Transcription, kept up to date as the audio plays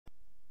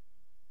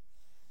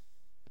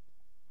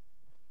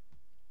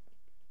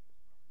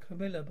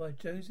Camilla by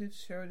Joseph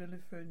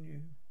Sheridan.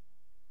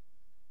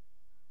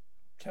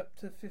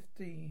 Chapter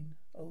 15.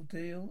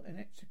 Ordeal and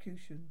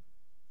Execution.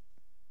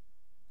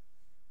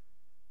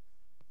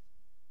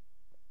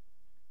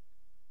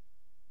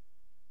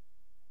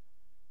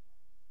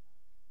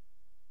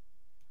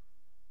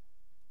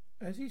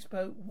 As he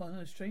spoke, one of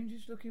the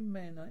strangest looking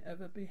men I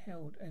ever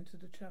beheld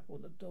entered the chapel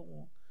at the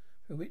door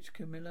through which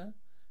Camilla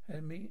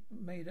had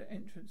made her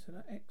entrance and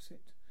her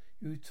exit.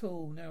 He was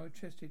tall,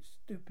 narrow-chested,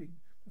 stooping,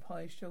 with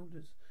high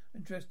shoulders,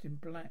 and dressed in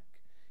black.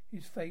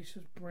 His face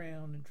was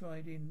brown and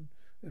dried in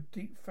with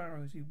deep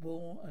furrows. He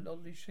wore an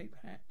oddly shaped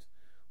hat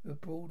with a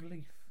broad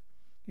leaf.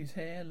 His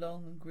hair,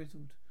 long and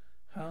grizzled,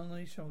 hung on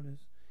his shoulders.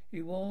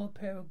 He wore a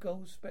pair of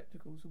gold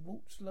spectacles and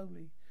walked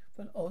slowly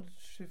with an odd,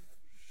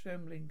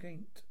 shambling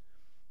gait.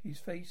 His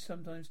face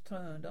sometimes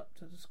turned up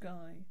to the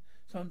sky,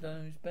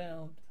 sometimes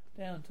bowed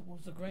down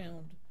towards the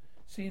ground,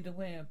 seemed to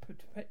wear a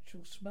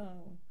perpetual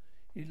smile.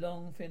 His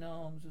long, thin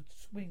arms were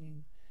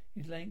swinging,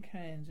 his lank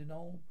hands in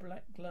old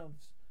black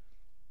gloves,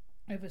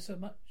 ever so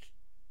much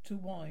too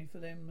wide for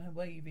them,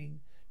 waving,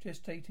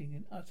 gestating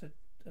in utter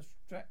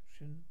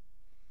abstraction.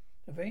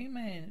 "The very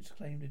man!"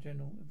 exclaimed the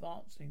general,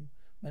 advancing,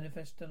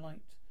 manifest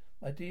delight.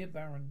 "My dear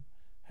Baron,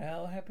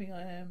 how happy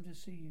I am to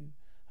see you.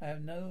 I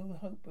have no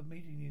hope of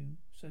meeting you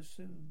so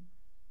soon."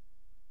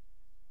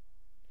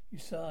 He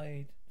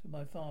sighed to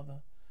my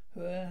father, who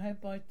had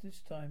by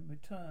this time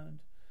returned,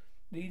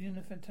 leading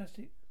a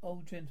fantastic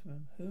old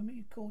gentleman, whom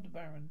he called the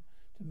Baron,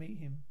 to meet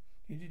him.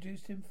 He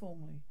introduced him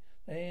formally.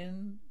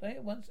 They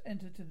at once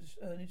entered into this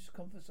earnest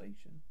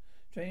conversation.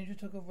 The stranger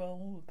took a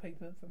roll of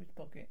paper from his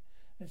pocket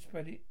and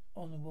spread it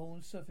on the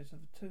worn surface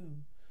of a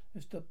tomb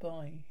that stood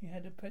by. He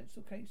had a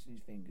pencil case in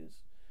his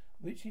fingers,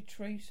 which he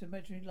traced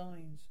imaginary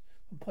lines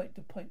from point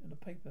to point of the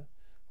paper,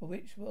 for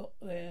which were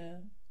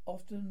there,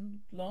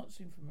 often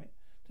glancing from it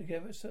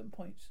together at certain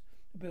points.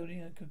 The building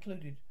had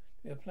concluded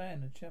to be a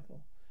plan of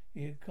chapel.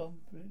 He had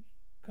completed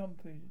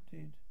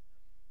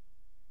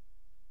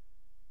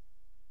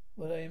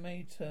what I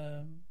may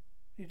term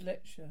his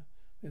lecture,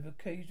 with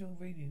occasional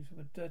readings from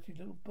a dirty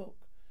little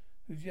book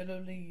whose yellow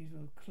leaves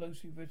were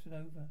closely written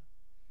over.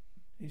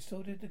 They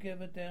sorted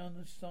together down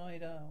the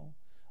side aisle,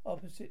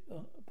 opposed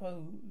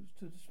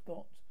to the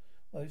spot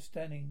where I was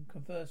standing,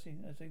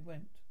 conversing as they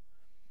went.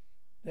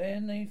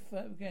 Then they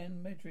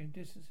began measuring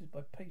distances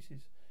by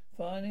paces.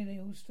 Finally, they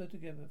all stood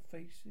together,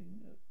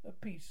 facing a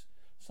piece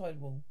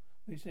sidewall,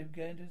 which they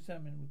began to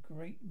examine with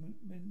great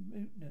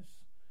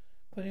minuteness,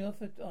 putting off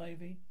the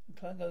ivy and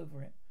clung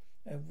over it,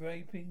 and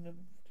raping the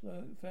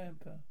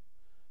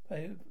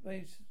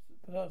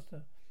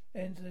plaster,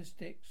 ends of the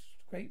sticks,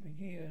 scraping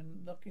here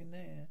and knocking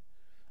there.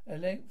 At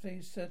length they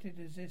inserted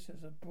this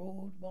as a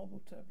broad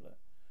marble tablet,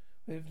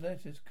 with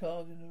letters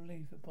carved in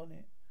relief upon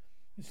it.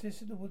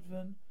 Insisted the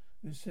woodman,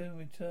 who soon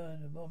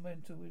returned, a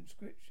monumental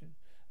inscription,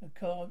 and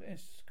carved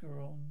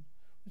escharon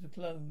with the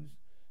clothes,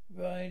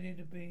 variety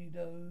to be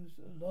those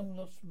a long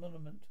lost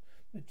monument,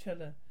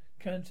 Marcella,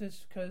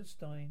 Countess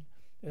Kirstein,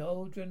 the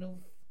old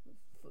general,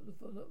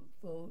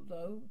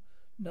 though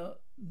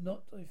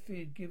not I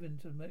feared given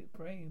to make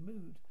praying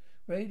mood,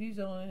 raised his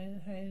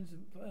hands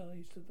and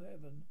eyes to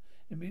heaven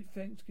in mute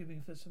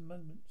thanksgiving for some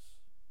moments.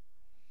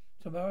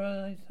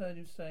 Tomorrow, I heard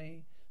him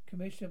say,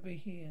 commission will be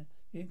here.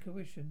 The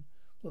inquisition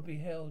will be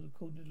held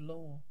according to the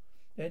law.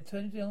 Then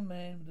turning to the old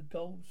man with the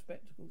gold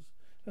spectacles,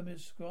 whom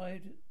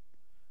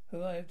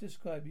I have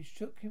described, he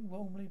shook him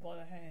warmly by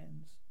the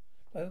hands,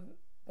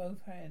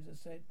 both hands, and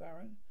said,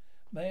 "Baron,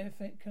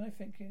 can I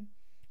thank you?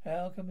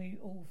 How can we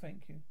all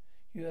thank you?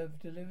 You have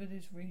delivered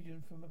this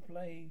region from a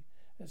plague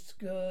that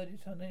scourged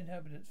its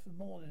inhabitants for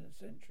more than a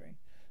century.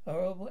 A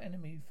horrible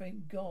enemy,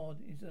 thank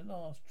God, is at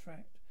last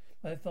tracked."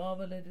 My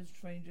father led the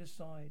stranger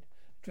aside.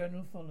 The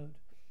general followed.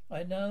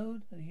 I know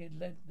that he had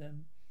led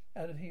them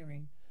out of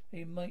hearing, that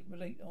he might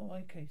relate on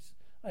my case.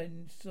 I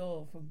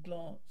saw from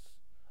glance,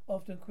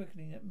 often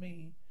quickening at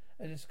me,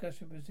 a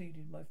discussion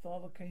proceeded. My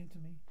father came to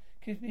me,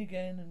 kissed me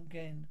again and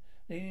again,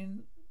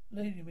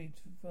 leading me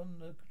from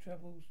the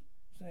chapel,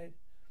 said,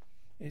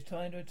 "It is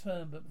time to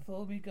return, but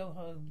before we go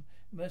home,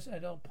 we must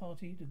add our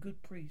party the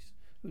good priest,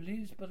 who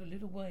lives but a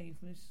little way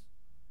from this,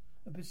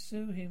 and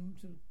pursue him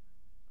to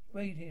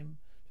persuade him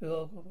to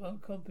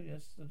accompany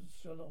us to the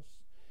Shalos.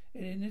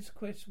 In this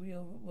quest we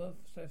were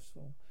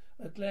successful.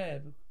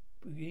 Glad,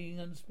 being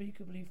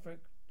unspeakably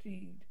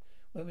fatigued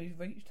when we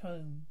reached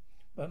home.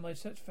 But my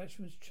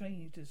satisfaction was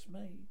changed to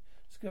dismay,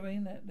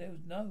 discovering that there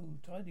was no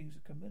tidings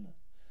of Camilla.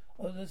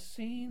 Of the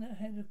scene that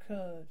had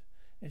occurred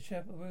in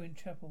ruined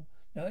chapel,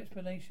 no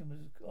explanation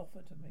was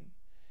offered to me.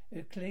 It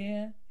was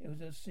clear it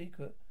was a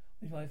secret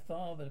which my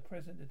father, the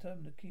president,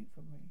 determined to keep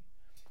from me.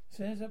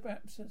 Since the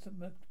absence of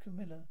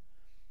Camilla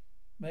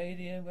made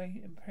the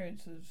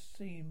appearance of the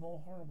scene more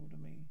horrible to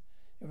me.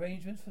 The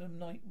arrangements for the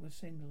night were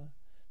singular.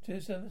 2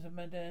 servants of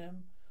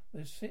Madame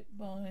were sit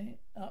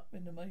up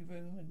in my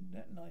room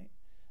that night,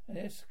 and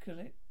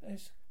escalistic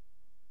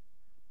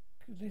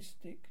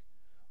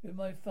with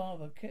my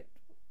father kept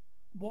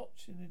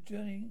watch in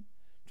the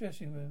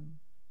dressing room.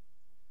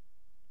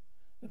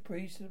 The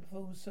priest had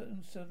performed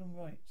certain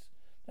rites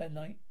that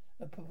night,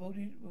 a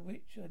purported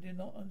which I did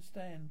not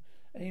understand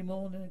any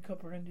more than I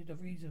comprehended the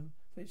reason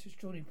for its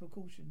extraordinary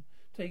precaution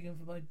taken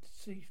for my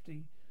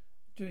safety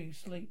during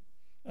sleep.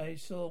 I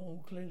saw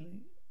all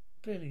clearly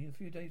a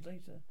few days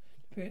later.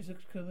 The appearance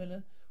of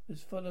Camilla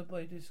was followed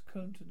by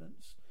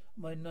discountenance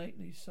of my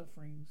nightly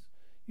sufferings.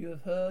 You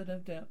have heard, no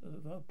doubt,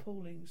 of our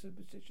appalling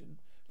superstition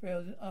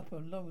prevails in Upper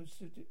and Lower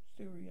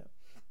Syria,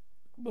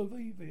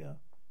 Moldavia,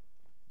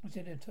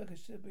 instead of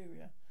Turkish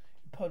Siberia,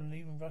 in Poland,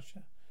 even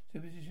Russia.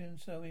 Superstition,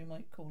 so we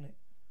might call it,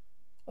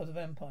 of the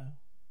vampire.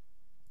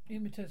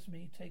 Human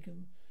testimony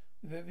taken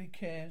with every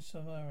care and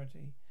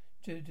solemnity,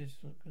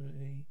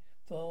 judiciously,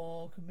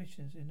 for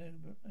commissions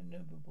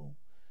innumerable,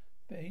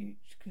 but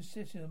each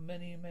consisting of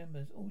many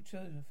members, all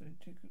chosen for the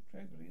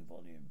integrity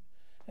volume,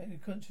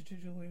 and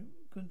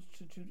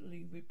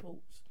constitutionally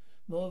reports,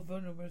 more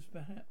vulnerable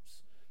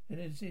perhaps than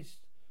exist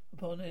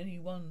upon any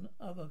one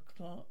other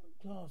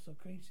class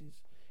of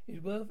cases.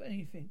 Is worth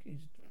anything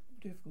is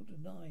difficult to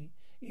deny,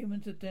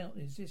 even to doubt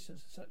the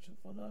existence of such a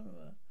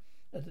phenomenon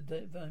as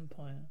the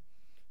vampire.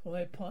 For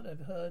my part,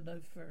 I've heard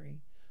no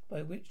theory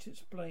by which to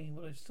explain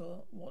what I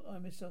saw, what I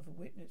myself have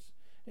witnessed,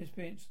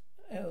 experienced,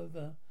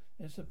 however,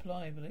 and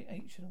supplied by the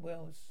ancient,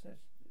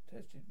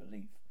 well-tested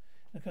belief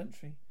in the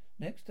country.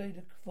 Next day,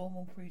 the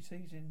formal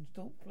pre-season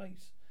took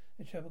place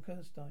at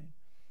Travelstein.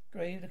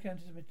 Grave the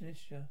Countess of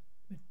Militia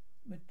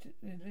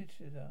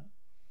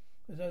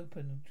was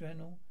open.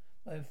 General,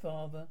 my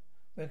father,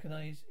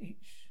 recognized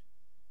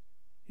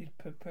his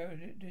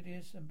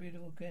prodigious and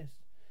beautiful guest.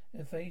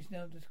 Her face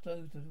now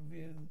disclosed to the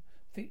view,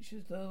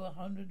 features though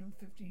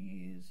 150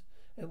 years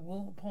had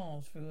walked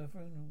past through her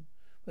funeral,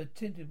 but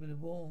tinted with the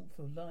warmth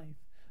of life.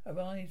 Her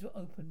eyes were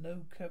open,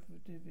 no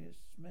cadaverous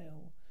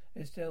smell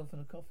estelle from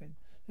the coffin.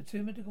 The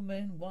two medical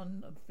men,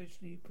 one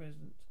officially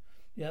present,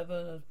 the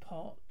other as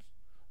part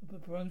of the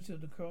promoter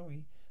of the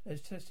quarry,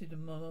 as tested the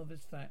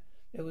marvelous fact.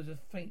 There was a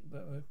faint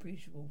but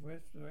appreciable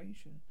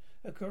respiration,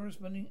 a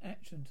corresponding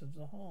action to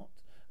the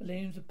heart. The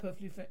limbs are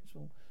perfectly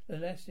flexible, the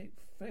elastic.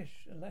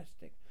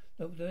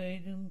 The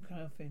laden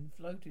coffin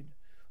floated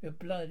with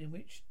blood in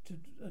which, to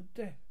a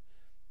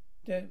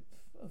depth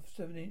of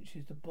 7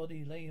 inches, the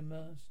body lay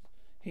immersed.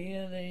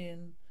 Here,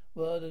 then,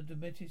 were the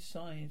documented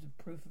signs of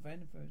proof of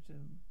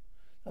anthropomorphism.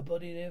 A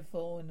body,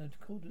 therefore, in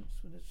accordance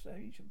with the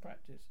ancient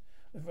practice,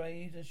 was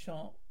raised a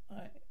sharp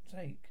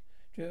stake,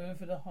 driven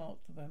for the heart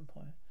of the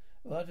vampire,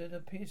 who uttered a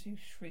piercing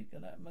shriek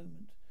at that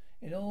moment.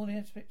 In all the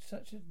aspects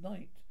such as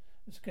night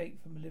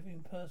escape from a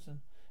living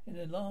person in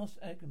the last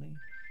agony.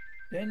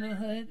 Then the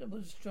head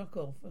was struck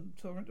off, and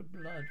a torrent of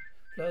blood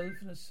flowed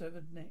from the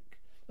severed neck.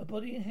 The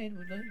body and head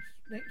was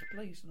next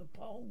placed on a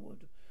pile of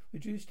wood,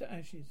 reduced to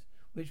ashes,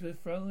 which were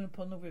thrown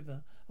upon the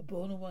river, or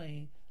borne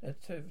away.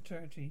 That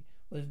territory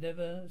was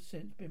never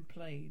since been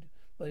plagued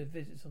by the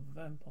visits of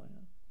the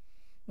vampire.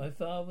 My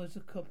father was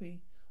a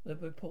copy of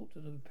the report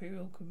of the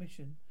Imperial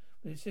Commission,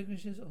 with the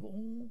signatures of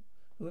all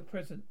who were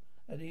present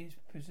at these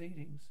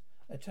proceedings,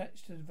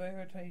 attached to the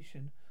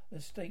verification of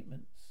the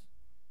statements.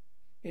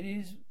 It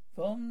is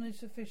from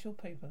this official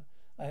paper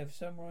I have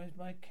summarized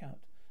my account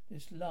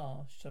this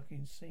last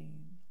shocking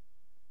scene.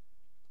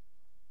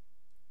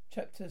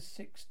 Chapter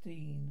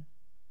 16.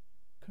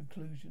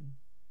 Conclusion.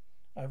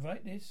 I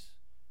write this,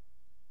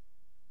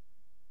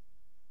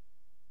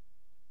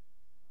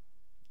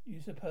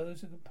 you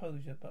suppose, a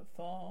composure, but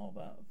far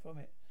from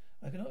it.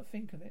 I cannot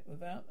think of it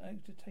without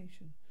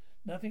agitation.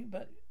 Nothing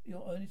but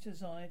your earnest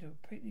desire to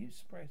repeatedly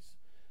express.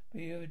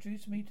 But you have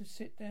reduced me to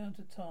sit down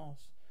to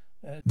task.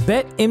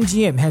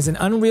 BetMGM has an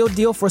unreal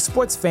deal for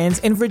sports fans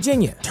in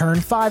Virginia. Turn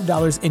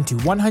 $5 into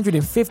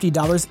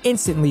 $150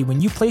 instantly when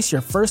you place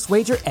your first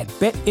wager at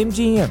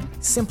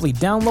BetMGM. Simply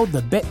download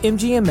the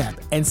BetMGM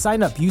app and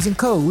sign up using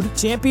code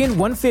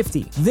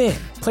Champion150. Then,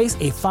 place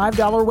a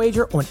 $5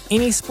 wager on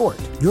any sport.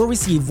 You'll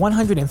receive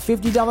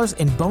 $150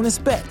 in bonus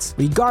bets,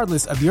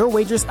 regardless of your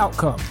wager's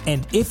outcome.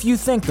 And if you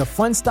think the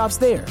fun stops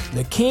there,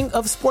 the King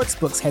of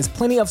Sportsbooks has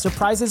plenty of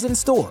surprises in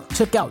store.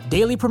 Check out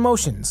daily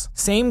promotions,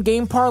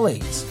 same-game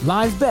parlays,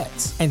 live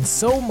bets, and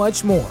so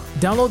much more.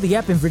 Download the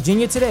app in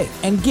Virginia today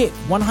and get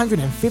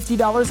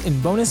 $150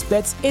 in bonus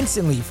bets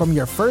instantly from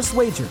your first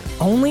wager.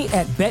 Only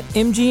at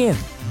BetMGM.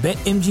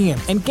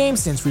 BetMGM and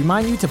GameSense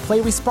remind you to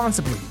play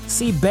responsibly.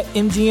 See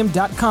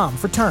BetMGM.com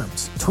for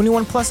terms.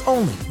 21 plus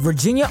only.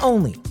 Virginia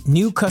only.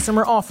 New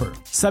customer offer.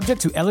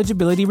 Subject to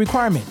eligibility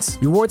requirements.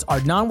 Rewards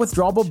are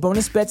non-withdrawable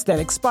bonus bets that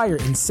expire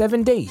in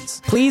 7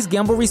 days. Please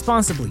gamble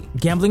responsibly.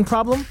 Gambling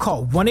problem?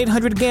 Call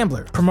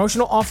 1-800-GAMBLER.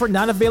 Promotional offer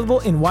not available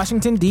in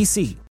Washington,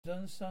 D.C.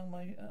 Unsung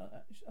my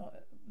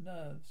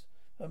nerves.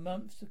 For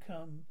months to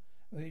come,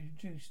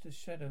 reduced the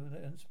shadow of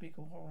the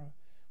unspeakable horror,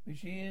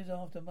 which years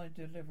after my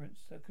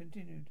deliverance have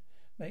continued,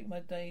 make my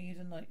days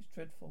and nights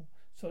dreadful,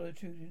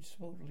 solitude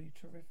insupportably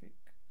terrific.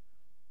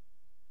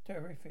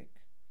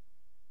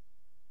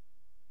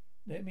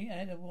 Let me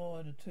add a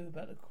word or two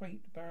about the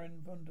quaint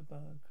Baron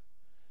Vonderberg,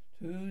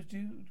 to whose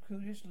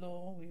curious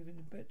lore we have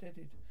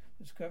indebted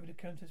discovered the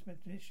Countess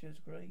Medicia's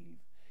grave.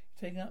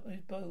 Taking up his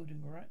abode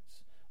in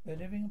Gratz, We're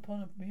living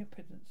upon a mere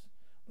pittance,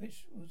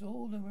 which was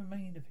all that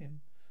remained of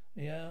him.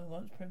 The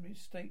once primitive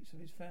states of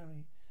his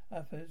family,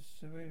 upper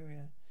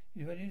Severia. He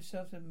devoted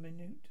himself to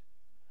minute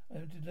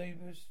and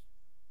laborious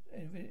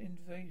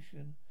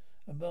innovation,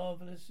 a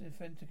marvelous,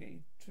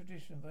 authenticated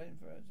tradition of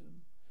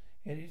vampirism.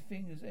 He had his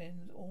fingers'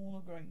 ends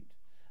all great,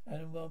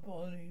 and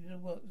body the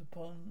works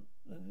upon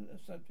the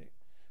subject.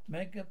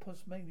 Mega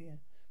Postmania,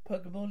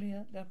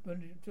 Pugmolia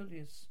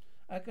Laboratulius,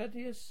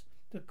 Agadius,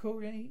 the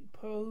Corre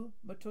Pro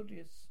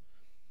Metodius,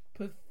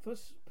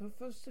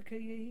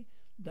 Perfusicae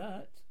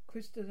dat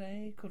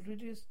Christae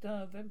Cordius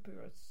da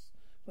Vampirus,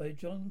 by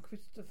John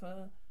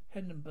Christopher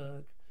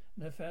Hindenburg,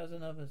 and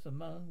 1,000 others,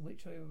 among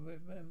which I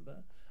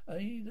remember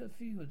only a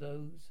few of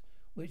those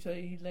which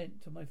I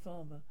lent to my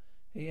father.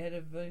 He had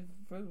a very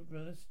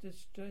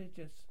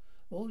digest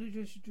all the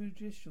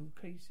judicial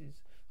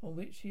cases on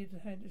which he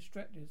had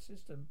extracted a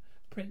system,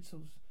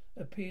 principles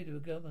appear to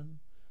govern.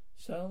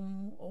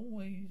 Some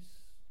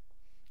always,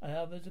 and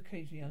others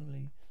occasionally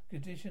only,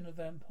 condition of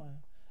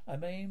vampire. I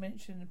may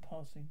mention in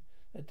passing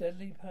a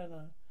deadly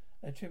pallor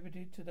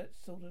attributed to that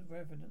sort of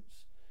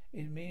reverence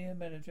is mere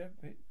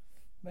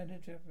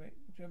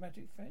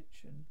dramatic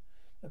fiction.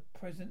 The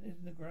present is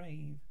in the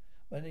grave,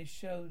 when they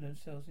show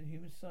themselves in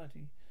human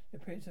society, the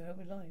appearance of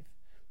healthy life.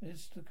 When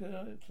it's the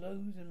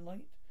clothes and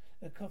light,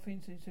 the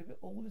coffin seems to exhibit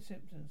all the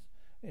symptoms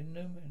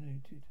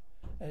enumerated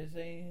as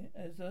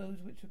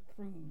those which have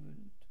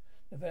proved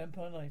the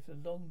vampire life, the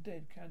long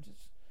dead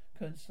Countess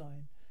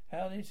Kernstein.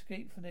 How they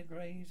escape from their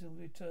graves and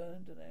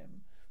return to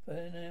them for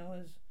an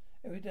hours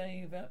every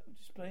day without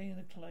displaying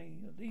the clay,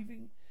 or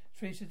leaving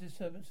traces of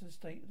disturbance of the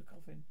state of the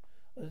coffin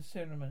or the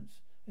cerements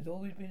has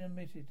always been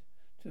omitted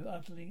to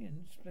utterly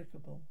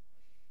inexplicable.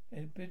 The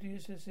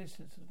insidious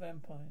existence of the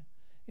vampire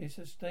is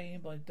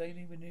sustained by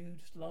daily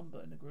renewed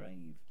slumber in the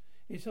grave.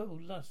 Its whole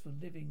lust for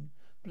living,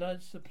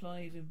 blood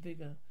supplies and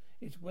vigour,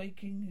 its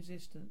waking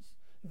existence.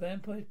 The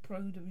vampire is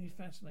prone to be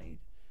fascinated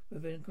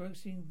with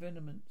engrossing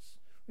venoments,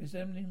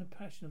 resembling the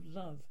passion of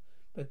love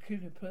by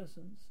peculiar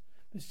persons.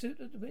 Pursuit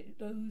of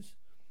those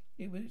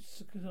it would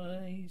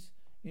success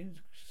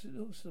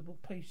inexhaustible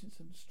patience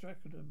and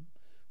stratagem.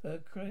 For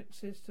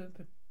access to a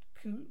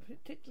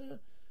particular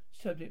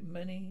subject,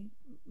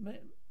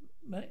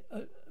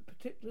 a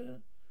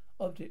particular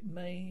object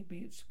may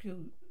be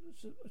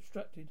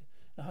obstructed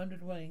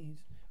 100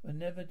 ways, but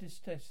never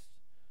detest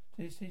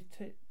until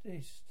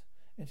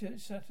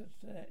it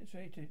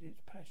saturated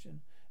its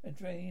passion and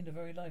drained the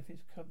very life of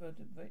its covered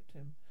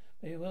victim.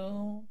 They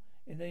will,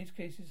 in these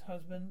cases,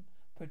 husband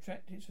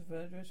protract its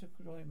murderous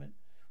employment,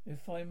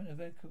 refinement of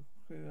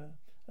equicure,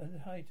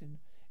 and heightened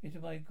into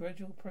my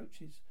gradual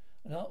approaches,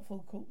 an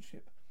artful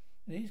courtship.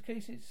 In these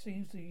cases, it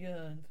seems to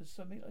yearn for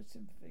something like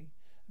sympathy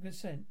and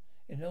consent.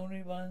 In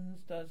ordinary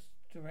ones, does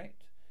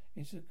direct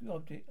its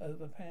object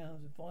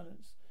overpowers with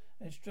violence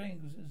and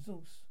strangles and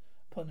exhausts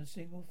upon a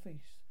single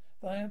feast.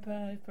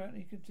 Vampire is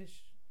apparently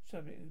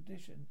subject to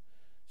condition,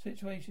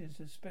 situations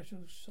of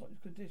special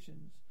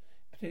conditions,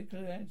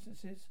 particular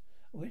instances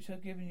of which are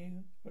given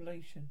you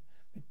relation,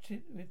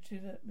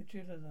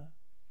 Machilla,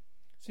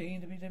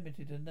 seem to be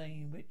limited a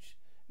name which,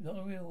 if not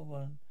a real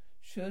one,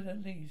 should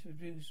at least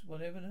reduce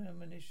whatever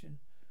denomination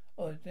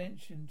or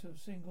addition to a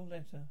single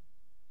letter.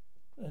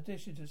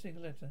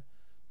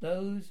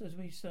 Those, as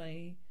we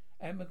say,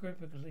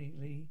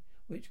 amicably,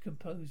 which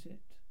compose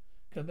it.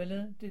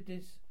 Camilla did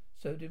this,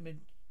 so did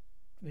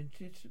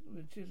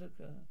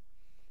Machilica.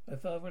 My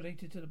father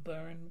related to the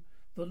Baron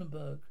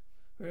Vullenberg,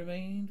 who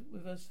remained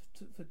with us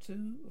for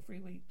 2 or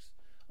 3 weeks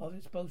after the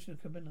expulsion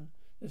of Camilla.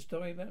 The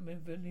story about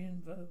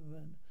Mavilian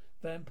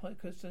Vampire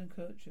Kirsten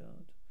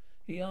Kirkyard.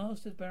 He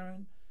asked the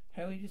Baron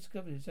how he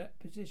discovered his exact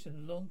position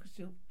in a long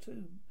concealed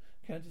tomb.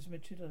 Countess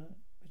Machilla.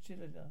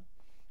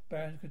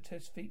 Baron's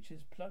grotesque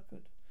features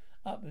pluckered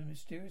up with a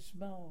mysterious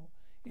smile.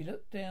 He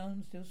looked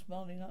down, still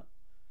smiling up,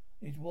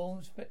 his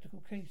worn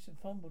spectacle case, and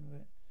fumbled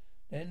with it.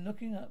 Then,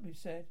 looking up, he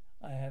said,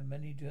 "I have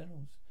many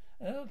journals,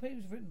 and other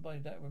papers written by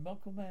that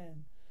remarkable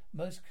man.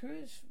 Most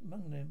curious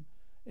among them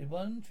is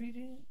one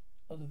treating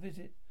of the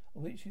visit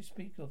of which you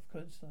speak of,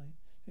 Kernstein.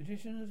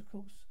 Tradition, of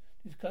course,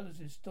 discolours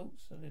his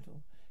thoughts a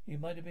little. He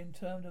might have been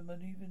termed a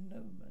medieval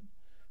nobleman,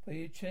 for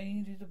he had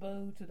changed his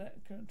abode to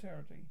that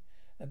territory,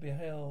 and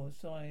beheld a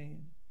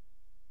sign.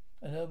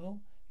 A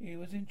noble, he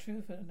was in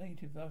truth a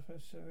native of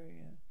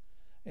Syria.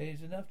 It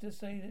is enough to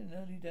say that in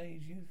early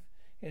days youth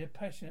he had a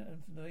passionate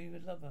and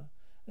favoured lover,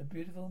 a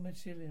beautiful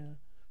Massilia,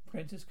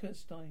 Princess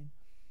Kirstein.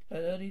 Her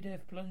early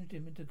death plunged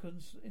him into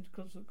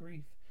constant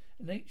grief.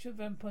 The nature of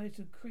vampires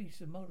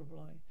increase and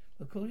multiply,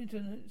 according to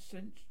an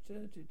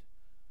asserted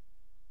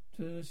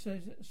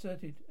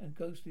and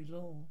ghostly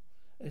law.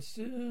 As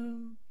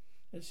soon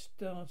as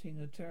starting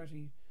a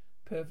charity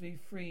perfectly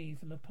free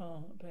from the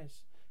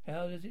pest,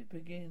 how does it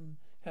begin?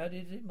 How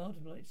did it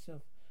multiply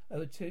itself?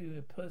 Over to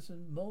a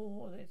person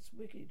more or less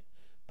wicked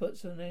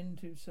puts an end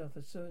to himself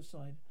as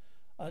suicide.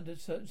 Under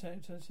certain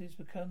circumstances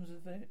becomes a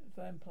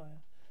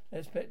vampire.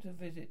 Their spectre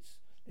visits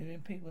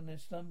living people in their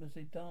slumbers.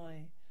 They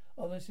die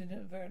almost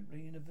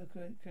invariably in a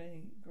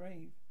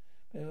grave.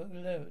 They were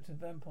alert to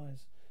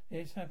vampires.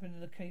 This happened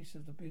in the case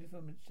of the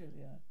beautiful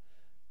Michelia,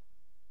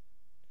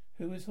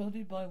 who was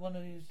haunted by one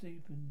of his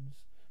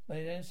demons. My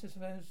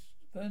ancestor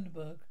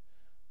Fernberg,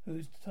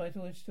 whose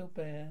title I still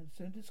bear,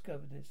 soon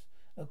discovered this.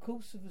 A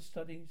course of the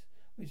studies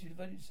which he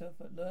devoted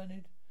himself at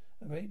learned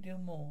a great deal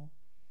more.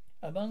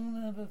 Among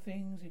other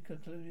things, he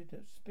concluded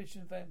that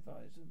suspicion of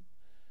vampirism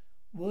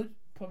would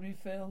probably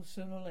fail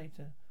sooner or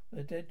later with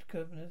a dead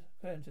countess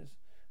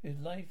whose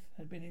life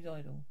had been his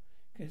idol.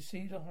 He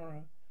conceived a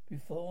horror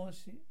before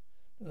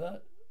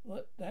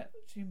that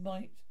she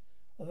might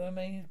have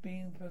remained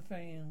being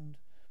profaned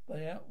by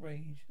the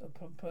outrage of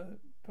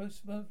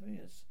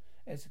posthumous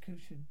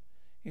execution.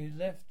 He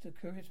left a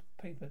curious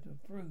paper to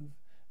prove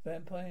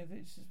vampire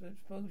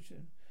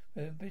explosion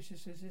with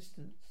ambitious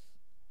resistance,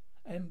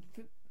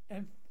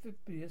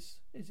 amphibious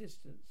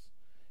resistance.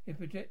 He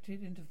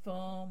projected into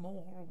far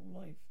more horrible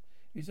life.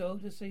 He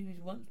resolved to save his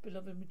once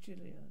beloved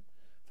Michelia.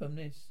 From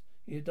this,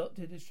 he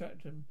adopted the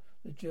stratagem.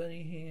 The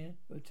journey here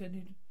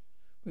attended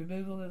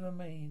removal of the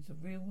remains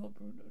of real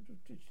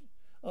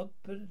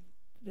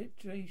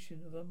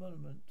obliteration of a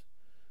monument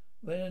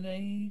when an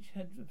age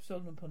had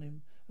stolen upon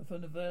him, and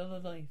from the veil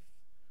of life,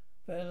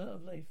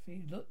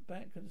 he looked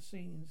back at the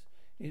scenes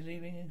he was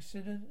leaving and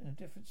considered in a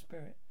different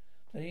spirit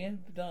that he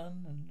had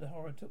done, and the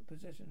horror took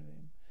possession of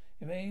him.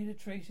 He made a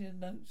traces of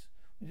notes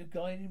which had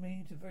guided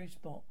me to the very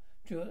spot,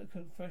 drew out the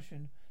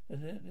confession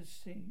that the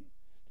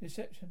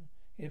deception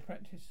he had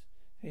practiced.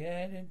 If he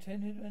had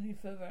intended any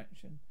further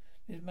action,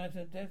 his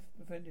matter of death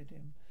prevented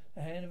him.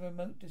 The hand of a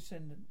remote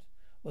descendant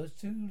was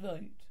too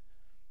late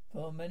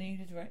for many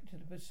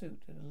distracted the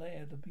pursuit of the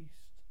lair of the beast.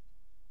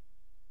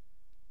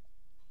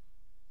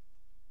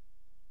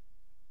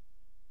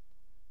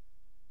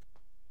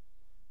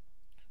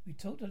 We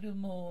talked a little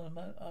more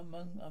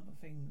among other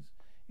things.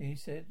 He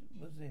said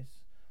was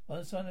this.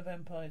 One sign of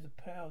vampire is the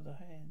power of the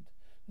hand.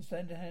 The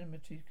slender hand of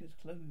Machika's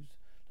closed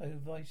like a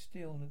vice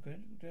steel on the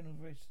general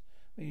wrist,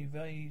 where he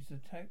raised the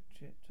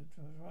hatchet to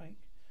strike.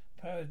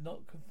 Power is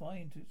not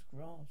confined to its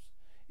grasp.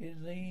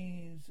 It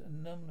leaves a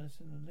numbness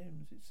in the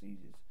limbs it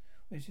seizes,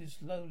 which is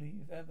slowly,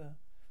 if ever,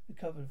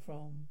 recovered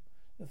from.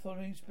 The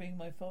following spring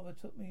my father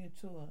took me a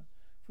tour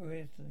through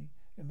Italy,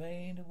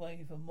 remained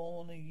away for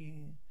more than a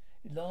year.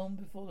 Long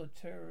before the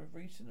terror of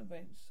recent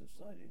events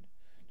subsided,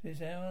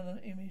 this hour an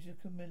image of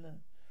Camilla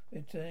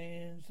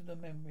returns to the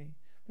memory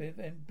with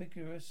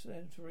ambiguous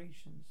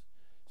alterations.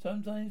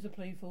 Sometimes a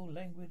playful,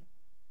 languid,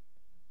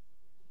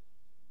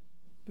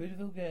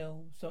 beautiful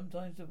girl,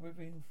 sometimes a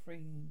withering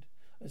fiend.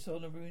 I saw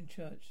the ruined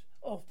church,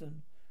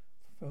 often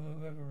from a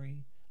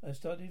reverie. I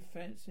started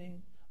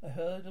fancying I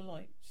heard a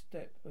light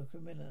step of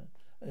Camilla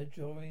at the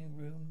drawing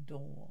room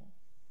door.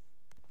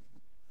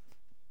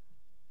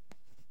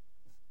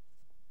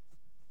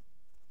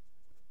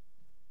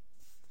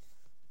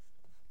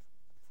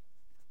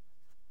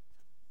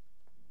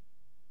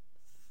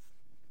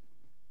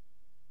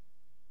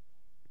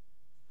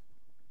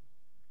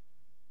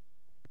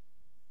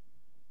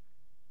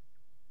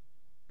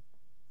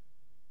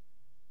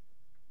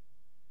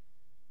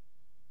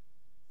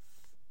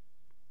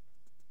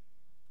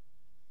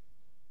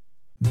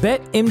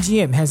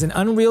 BetMGM has an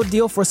unreal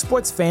deal for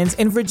sports fans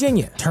in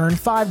Virginia. Turn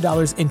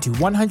 $5 into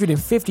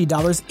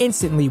 $150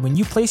 instantly when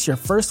you place your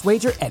first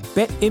wager at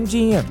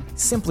BetMGM.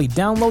 Simply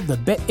download the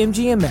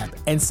BetMGM app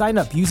and sign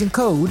up using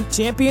code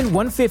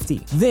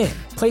Champion150. Then,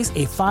 place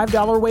a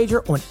 $5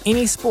 wager on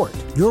any sport.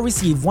 You'll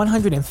receive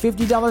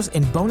 $150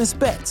 in bonus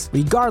bets,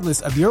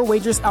 regardless of your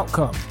wager's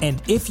outcome.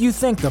 And if you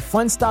think the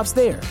fun stops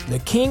there, the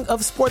king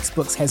of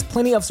sportsbooks has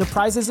plenty of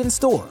surprises in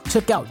store.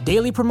 Check out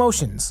daily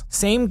promotions,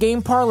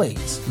 same-game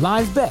parlays,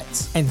 live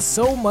bets, and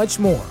so much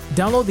more.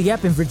 Download the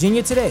app in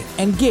Virginia today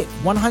and get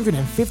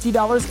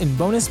 $150 in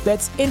bonus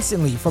bets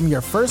instantly from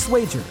your first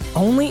wager.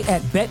 Only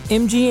at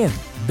BetMGM.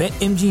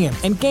 BetMGM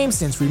and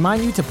GameSense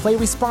remind you to play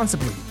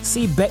responsibly.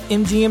 See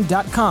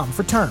BetMGM.com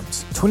for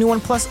terms. 21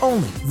 plus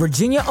only.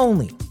 Virginia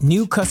only.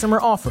 New customer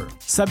offer.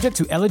 Subject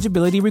to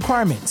eligibility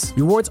requirements.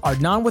 Rewards are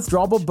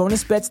non-withdrawable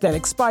bonus bets that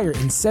expire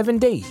in 7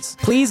 days.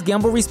 Please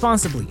gamble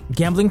responsibly.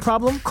 Gambling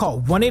problem?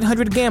 Call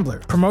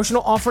 1-800-GAMBLER.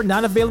 Promotional offer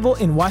not available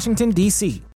in Washington, D.C.